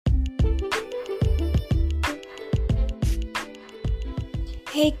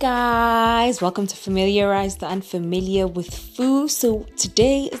Hey guys, welcome to Familiarize the Unfamiliar with Foo. So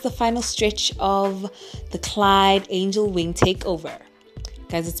today is the final stretch of the Clyde Angel Wing takeover.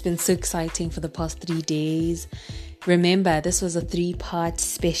 Guys, it's been so exciting for the past 3 days. Remember, this was a 3-part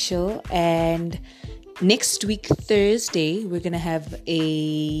special, and next week, Thursday, we're going to have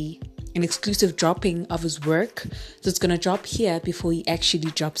an exclusive dropping of his work. So it's going to drop here before he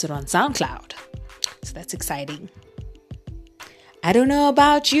actually drops it on SoundCloud. So that's exciting. I don't know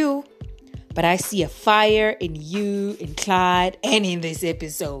about you, but I see a fire in you, in Clyde, and in this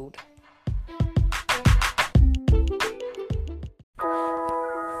episode.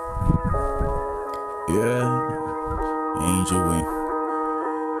 Yeah, Angel Wing,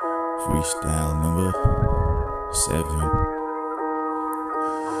 freestyle number 7.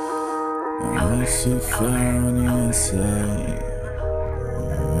 I see fire on the inside.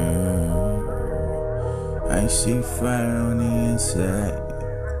 I see fire on the inside.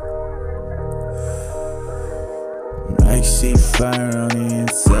 I see fire on the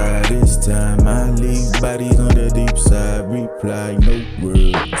inside. This time I leave bodies on the deep side. Reply, no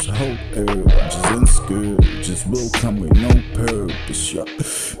words. Whole urges and scourges will come with no purpose.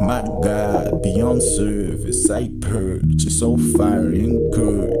 My God, beyond service, I purchase all fire and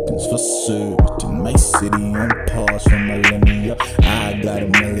curtains for certain. My city on pause for millennia. I got a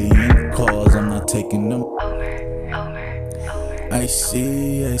million calls, I'm not taking them. I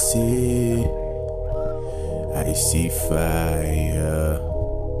see fire.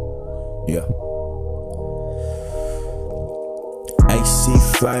 Yeah. I see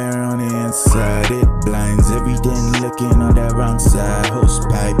fire on the inside. It blinds everything looking on that wrong side. Host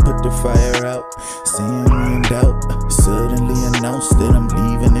pipe, put the fire out. Seeing me in doubt. Suddenly announced that I'm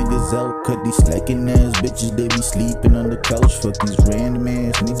leaving niggas out. Cut these slacking ass bitches, they be sleeping on the couch. Fuck these random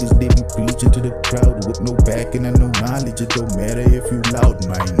ass niggas, they be preaching to the crowd with no backing and no knowledge. It don't matter if you loud,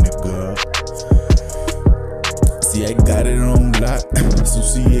 my nigga. See, I got it on lock. So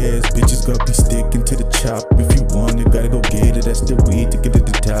see ass bitches got be sticking to the chop. If you want it, gotta go get it. That's the way to get to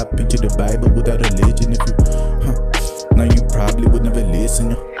the top. Into the Bible without a legend. If you, now you probably would never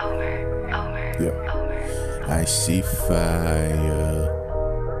listen. Yeah. I see fire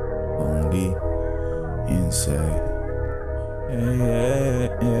on the inside.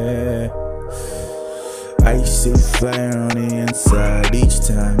 Yeah. I see fire on the inside. Each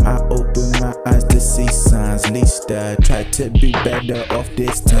time I open my eyes to see signs. Least I try to be better off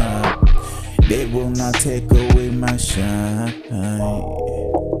this time. They will not take away my shine.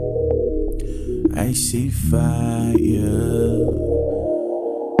 I see fire.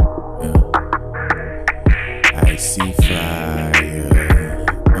 Yeah. I see fire.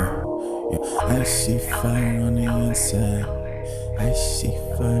 I see fire on the inside. I see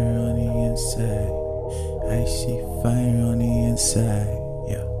fire on the inside. I see fire on the inside,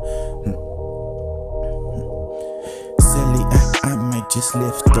 yeah. Silly, I might just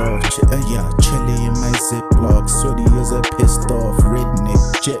lift off. Chili in my Ziploc. Sweaty as a pissed off redneck.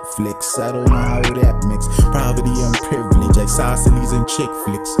 Jet flicks, I don't know how that mix. Poverty and privilege, like Siciles and chick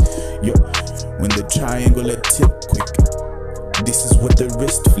flicks. Yo, when the triangle a tip quick. This is what the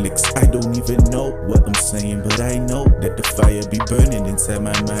wrist flicks. I don't even know what I'm saying, but I know that the fire be burning inside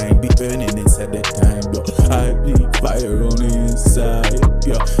my mind, be burning inside that time. Yo, I see fire on the inside.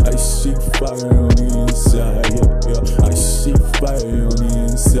 Yeah, I see fire on the inside. Yeah, I see fire on the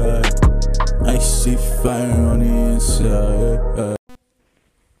inside. I see fire on the inside.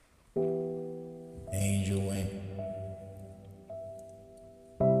 Angel Wing.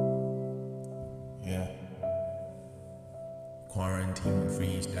 Yeah. Quarantine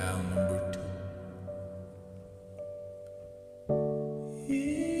freestyle number 2.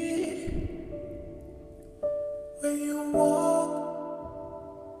 Yeah. When you walk,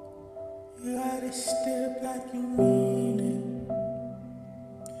 you gotta step like you mean it.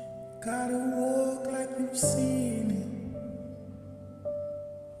 Gotta walk like you've seen it.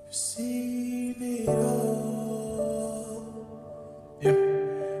 You've seen it all. Yeah.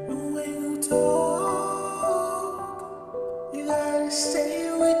 And when you talk, you gotta say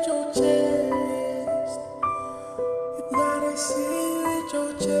it with your chest. You gotta say it with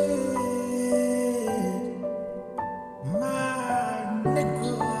your chest. My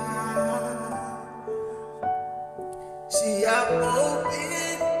nigga. See, I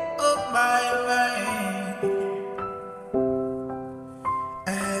open up my mind. I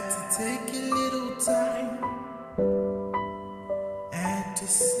had to take a little time. I had to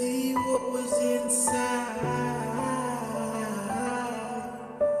see what was inside.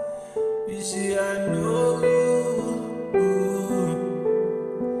 You see, I know you,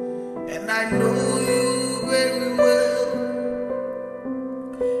 and I know you very well.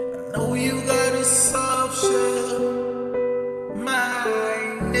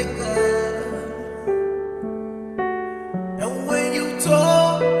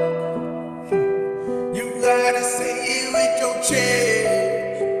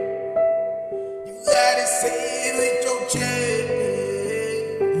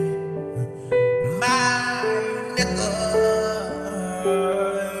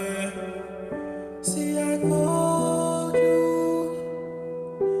 See, I called you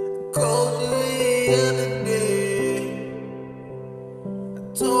the other day.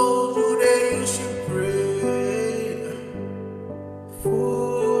 I told you that you should pray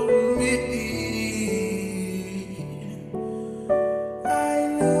for me. I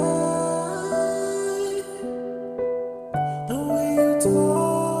like the way you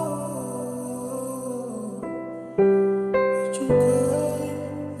talk, but you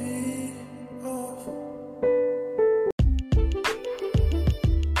cut me off.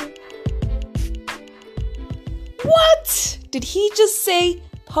 What? Did he just say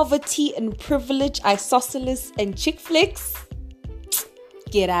poverty and privilege, isosceles and chick flicks?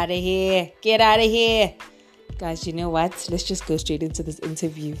 Get out of here. Get out of here. Guys, you know what? Let's just go straight into this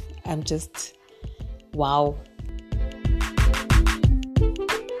interview. Wow.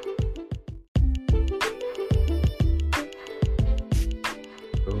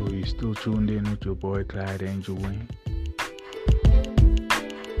 Oh, you still tuned in with your boy Clyde Angel Wing?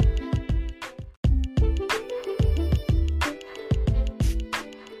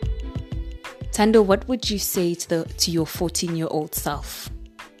 Tando, what would you say to your 14-year-old self?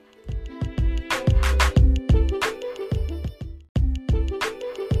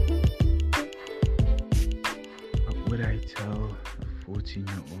 What would I tell a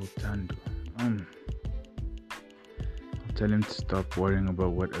 14-year-old Tando? I'll tell him to stop worrying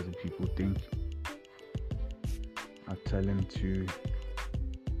about what other people think. I'll tell him to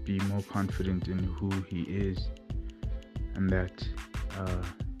be more confident in who he is, and that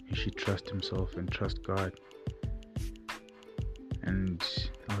he should trust himself and trust God. And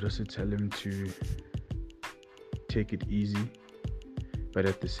I would also tell him to take it easy, but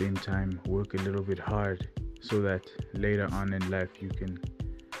at the same time work a little bit hard, so that later on in life you can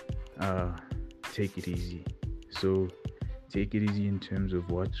take it easy. So take it easy in terms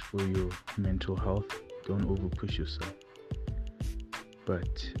of watch for your mental health. Don't overpush yourself,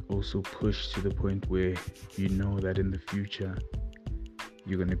 but also push to the point where you know that in the future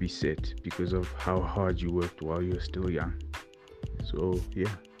you're going to be set because of how hard you worked while you're still young. So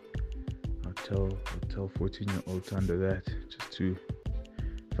yeah, I'll tell 14-year-old Tando that, just to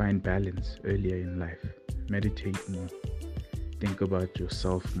find balance earlier in life. Meditate more, think about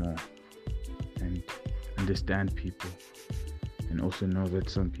yourself more, and understand people, and also know that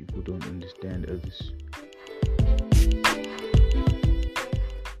some people don't understand others.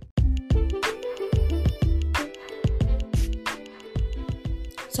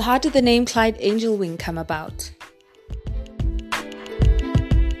 So how did the name Clyde Angel Wing come about?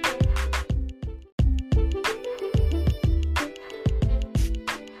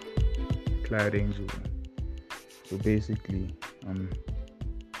 Clyde Angel Wing. So basically,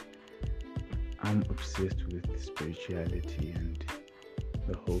 I'm obsessed with spirituality and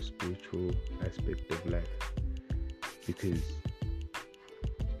the whole spiritual aspect of life, because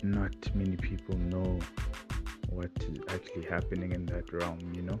not many people know what is actually happening in that realm,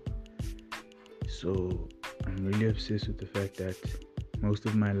 you know. So I'm really obsessed with the fact that most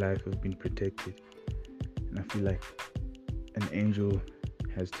of my life I've been protected, and I feel like an angel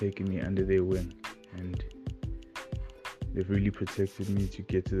has taken me under their wing, and they've really protected me to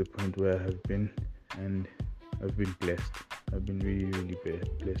get to the point where I have been, and I've been blessed. I've been really, really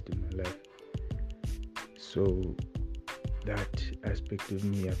blessed in my life. So that aspect of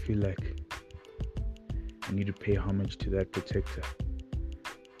me, I feel like I need to pay homage to that protector.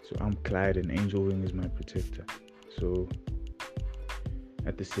 So I'm Clyde, and Angel Wing is my protector. So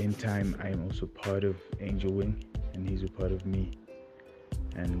at the same time, I am also part of Angel Wing, and he's a part of me.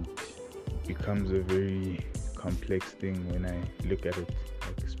 And it becomes a very complex thing when I look at it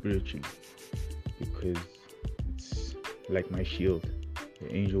like spiritually, because it's like my shield.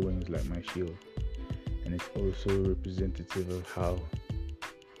 The Angel Wing is like my shield, and it's also representative of how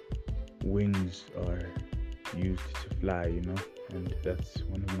wings are used to fly, you know. And that's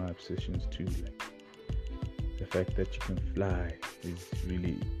one of my obsessions too. Like, the fact that you can fly is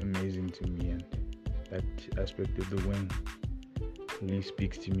really amazing to me, and that aspect of the wing really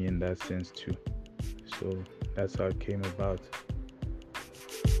speaks to me in that sense too. So that's how it came about.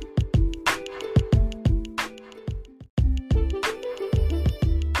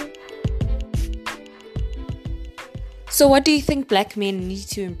 So what do you think black men need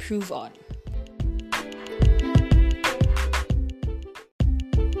to improve on?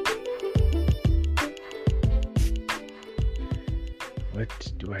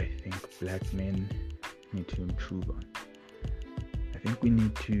 What do I think black men need to improve on? I think we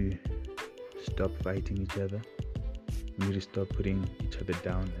need to stop fighting each other. We need to stop putting each other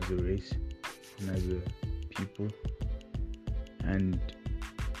down as a race and as a people. And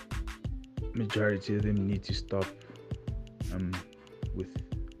majority of them need to stop with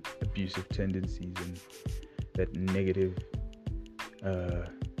abusive tendencies and that negative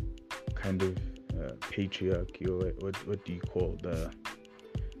kind of patriarchy, or what do you call the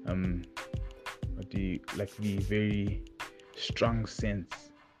the very strong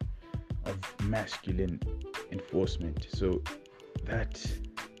sense of masculine enforcement. So that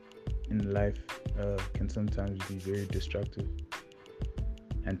in life can sometimes be very destructive,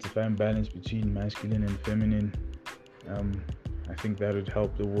 and to find balance between masculine and feminine, I think that would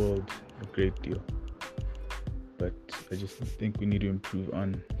help the world a great deal. But I just think we need to improve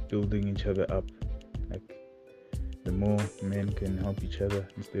on building each other up. Like, the more men can help each other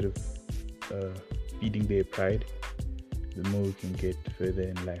instead of feeding their pride, the more we can get further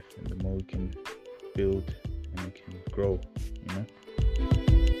in life, and the more we can build and we can grow, you know?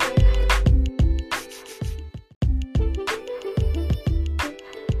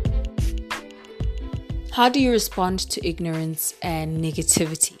 How do you respond to ignorance and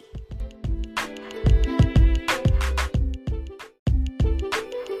negativity?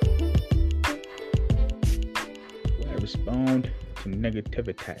 I respond to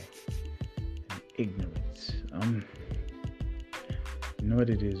negativity and ignorance. You know what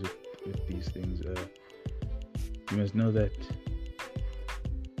it is with these things? You must know that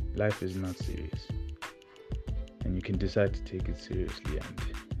life is not serious, and you can decide to take it seriously. And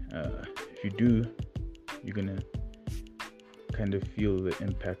if you do, you're gonna kind of feel the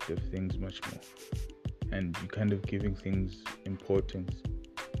impact of things much more, and you're kind of giving things importance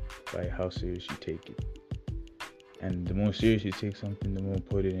by how serious you take it. And the more serious you take something, the more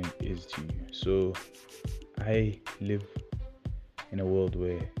important it is to you. So I live in a world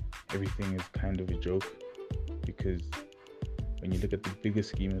where everything is kind of a joke, because when you look at the bigger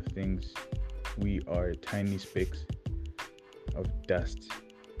scheme of things, we are tiny specks of dust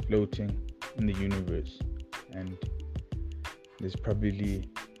floating in the universe, and there's probably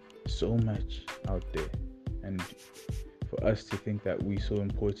so much out there. And for us to think that we're so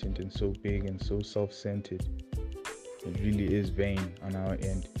important and so big and so self-centered, it really is vain on our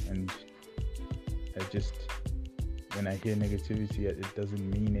end. And when I hear negativity, it doesn't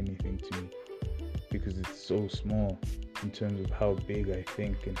mean anything to me, because it's so small in terms of how big I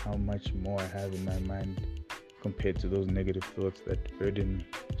think and how much more I have in my mind compared to those negative thoughts that burden me.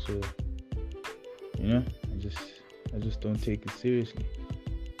 So, you know, I just don't take it seriously.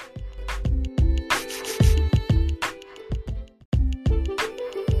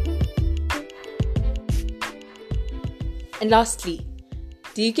 And lastly,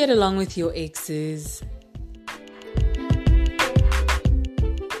 do you get along with your exes?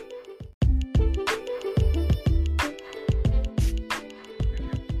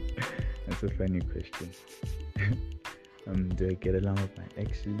 That's a funny question. Do I get along with my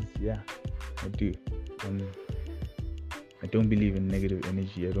exes? Yeah, I do. I don't believe in negative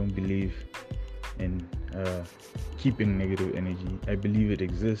energy. I don't believe in keeping negative energy. I believe it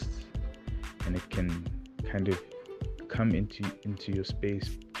exists, and it can kind of come into your space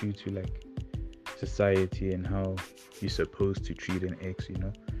due to like society and how you're supposed to treat an ex. You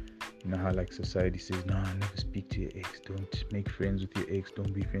know how like society says, no, never speak to your ex, don't make friends with your ex,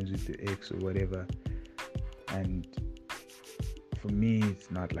 don't be friends with your ex, or whatever. And for me, it's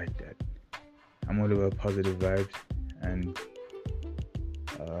not like that. I'm all about positive vibes, and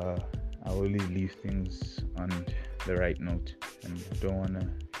I always leave things on the right note, and I don't want to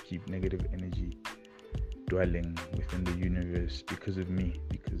keep negative energy dwelling within the universe because of me,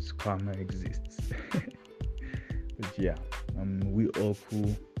 because karma exists. But yeah, we all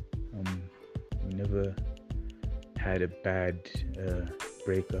cool. We never had a bad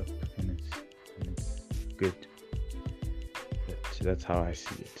breakup, and it's good. But that's how I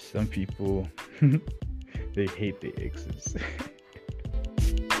see it. Some people they hate their exes.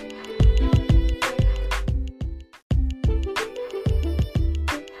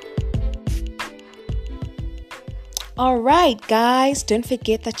 Alright guys, don't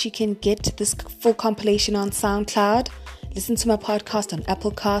forget that you can get this full compilation on SoundCloud. Listen to my podcast on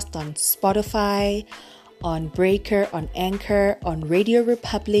Applecast, on Spotify, on Breaker, on Anchor, on Radio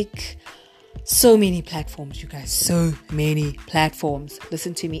Republic. So many platforms, you guys. So many platforms.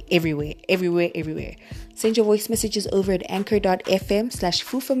 Listen to me everywhere. Send your voice messages over at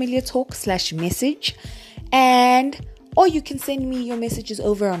anchor.fm/FuFamiliaTalk/message. Or you can send me your messages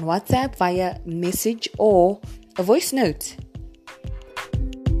over on WhatsApp via message or a voice note.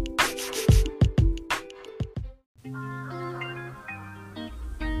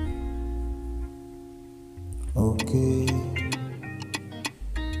 Okay.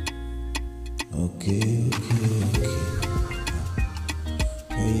 Oh,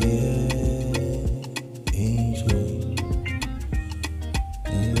 yeah.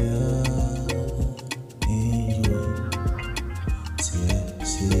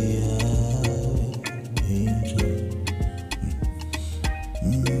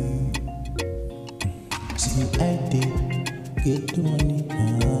 See, I did get the money,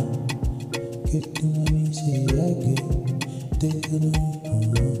 get the money. See, I get take the money,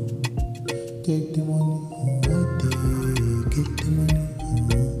 take the money. I did get the money,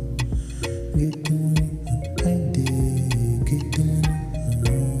 get the money. I did get the money,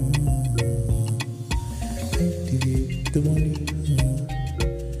 I did get the money.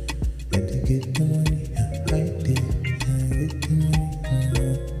 I did get the money, I did get the money.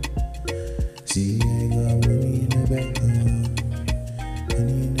 See, I got money in the background,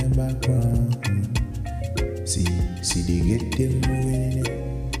 money in the background. See, they get them moving in it.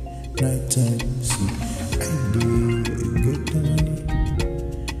 Nighttime, see, I did get the money.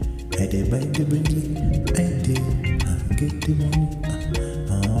 I did buy the Bentley, I did get the money.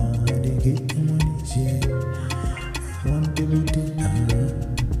 I did get the money, see, I want the booty,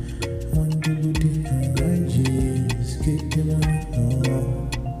 want the booty, I just get the money.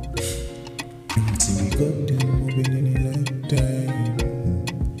 See, we got them moving in a lifetime.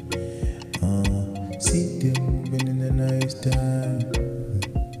 See them moving in a nice time.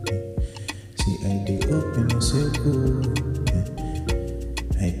 See, I did open a circle.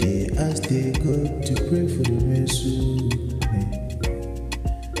 I did ask the God to pray for the vessel.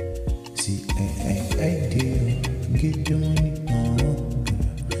 See, I did get the money.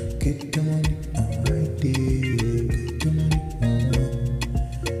 Get the money. I did get the money.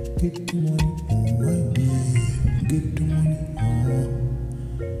 Get the money. Get the money,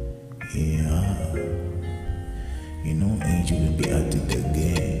 yeah. You know, Angel will be out of the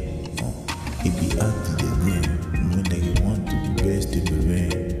game. He be out of the game. When they want to be best to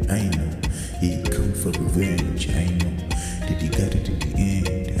revenge. I know he come for revenge. I know that he got it to the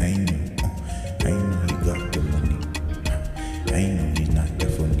end. I know he got the money. I know he's not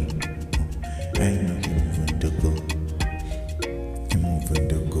that funny. I know he moving the go. He moving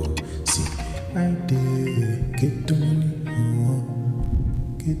the go. See, I did get the money,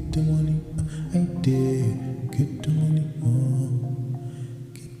 get the money. I did get the money,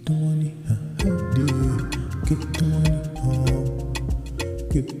 get the money. I did get the money,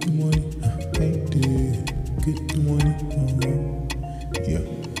 get the money. I did get the money, yeah.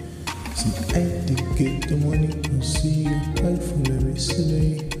 See, I did get the money. See, I full of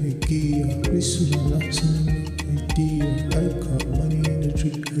yesterday. I give this is my last idea. I got money in the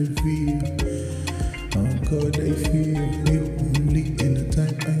trick I feel. Oh God, I feel you only in the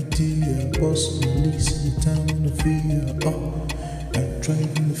time idea. Boss release in the time on the field. I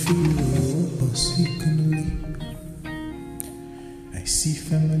drive in the field, but secretly I see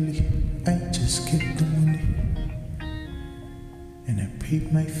family. I just get the money and I pay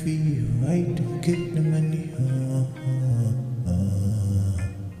my fee. I do get the money.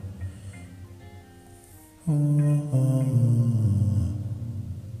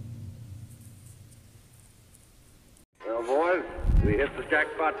 Well, boys, we hit the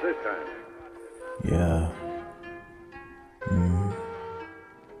jackpot this time. Yeah.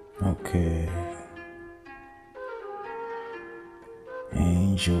 Okay.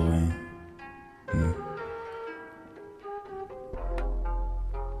 Enjoying.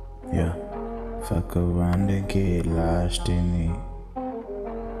 Yeah. Fuck around and get lost in it.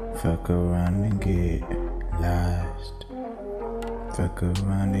 Fuck around and get lost. Fuck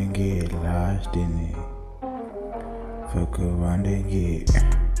around and get lost in it. Fuck around and get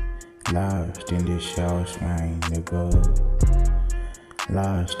lost in this sauce, my nigga.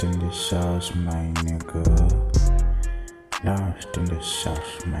 Lost in this sauce, my nigga. Lost in the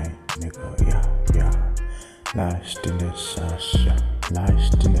sauce, my nigga. Yeah. Lost in the sauce.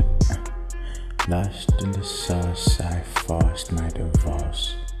 Lost in the sauce. I forced my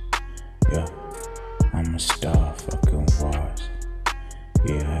divorce. Yeah, I'm a star fucking wars.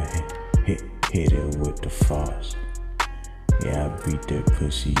 Yeah, I hit it with the force. Yeah, I beat that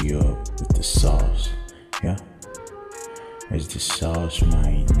pussy up with the sauce. Yeah, it's the sauce,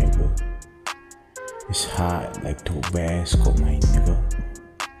 my nigga. It's hot like Tabasco, my nigga.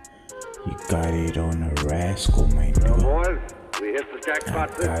 You got it on a rascal, my nigga. Well, boys, we hit the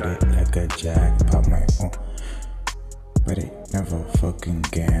jackpot this time. I got it like a jackpot, my own. But it never fucking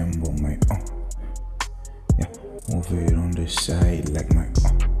gamble, my own. Yeah, move it on the side like my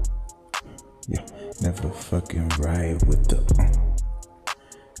own. Yeah, never fucking ride with the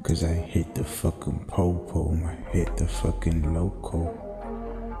Cause I hit the fucking popo, I hit the fucking loco.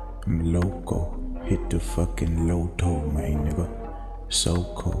 I'm loco, hit the fucking loto, my nigga. So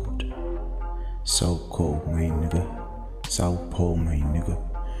cold, my nigga. South Pole, my nigga.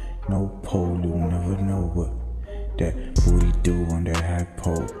 No pole, you'll never know what that booty do on that high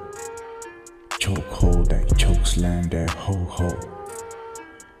pole. Choke hold, that choke slam, that ho ho.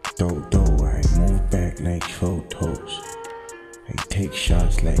 I move back like photos. I take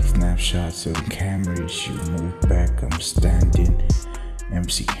shots like snapshots on cameras. You move back, I'm standing.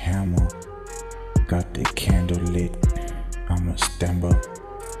 MC Hammer, got the candle lit. I'm a stammer,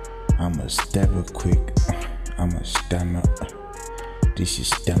 I'm a stabber quick. I'm a stammer. This is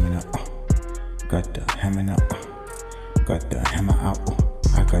stamina. Got the hammer now. Got the hammer out.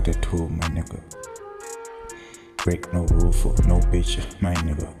 I got the tool, my nigga. Break no rule for no bitch, my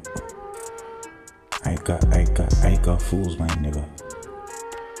nigga. I got fools, my nigga.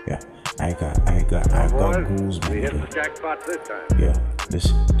 Yeah, I got ghouls, my We hit the nigga. jackpot this time. Yeah,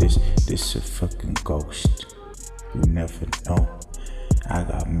 this a fucking ghost. You never know. I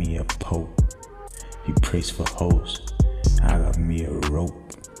got me a pope. He prays for hoes. I got me a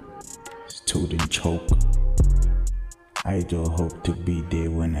rope. Stood and choke. I do hope to be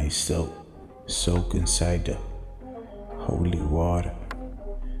there when I soak inside the holy water.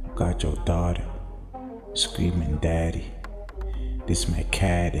 Got your daughter screaming daddy. This my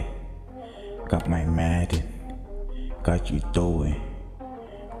caddy. Got my Madden. Got you throwing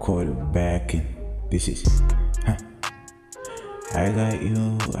quarterbacking. This is I got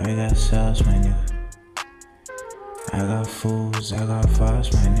you, I got sauce, my nigga. I got fools, I got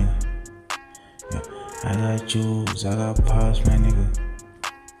fast, my nigga. Yeah, I got jewels, I got pause, my nigga.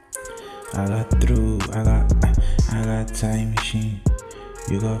 I got through, I got time machine.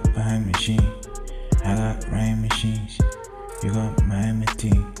 You got time machine. I got rhyme machines. You got my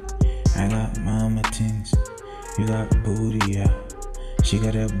thing. I got mama things. You got booty, yeah. She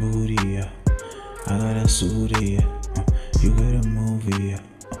got a booty, yeah. I got a suit, yeah. You got a movie, yeah.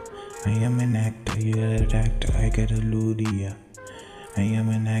 I am an actor, you got a actor, I got a ludi, yeah. I am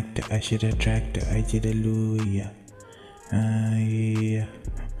an actor, I should attract her, I did a Louis, yeah. Yeah.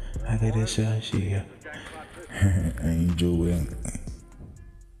 I got a sauce, yeah. I enjoy it.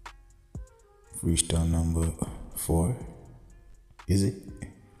 Freestyle number 4. Is it?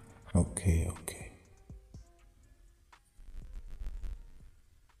 Okay.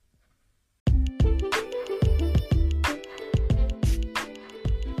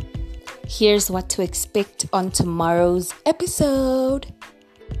 Here's what to expect on tomorrow's episode.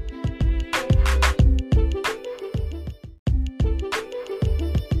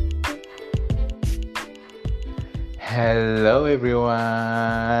 Hello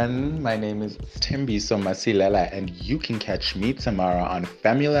everyone, my name is Thembiso Masilela and you can catch me tomorrow on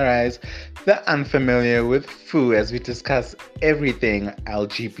Familiarize the Unfamiliar with Fu as we discuss everything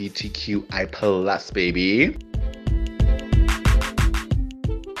LGBTQI+, baby.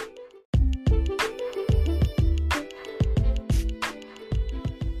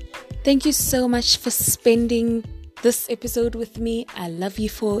 Thank you so much for spending this episode with me. I love you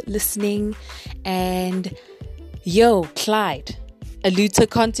for listening. And yo, Clyde, a luta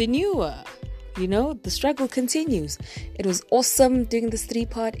continua. You know, the struggle continues. It was awesome doing this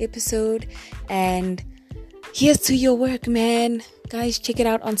 3-part episode. And here's to your work, man. Guys, check it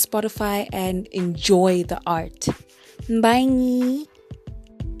out on Spotify and enjoy the art. Bye.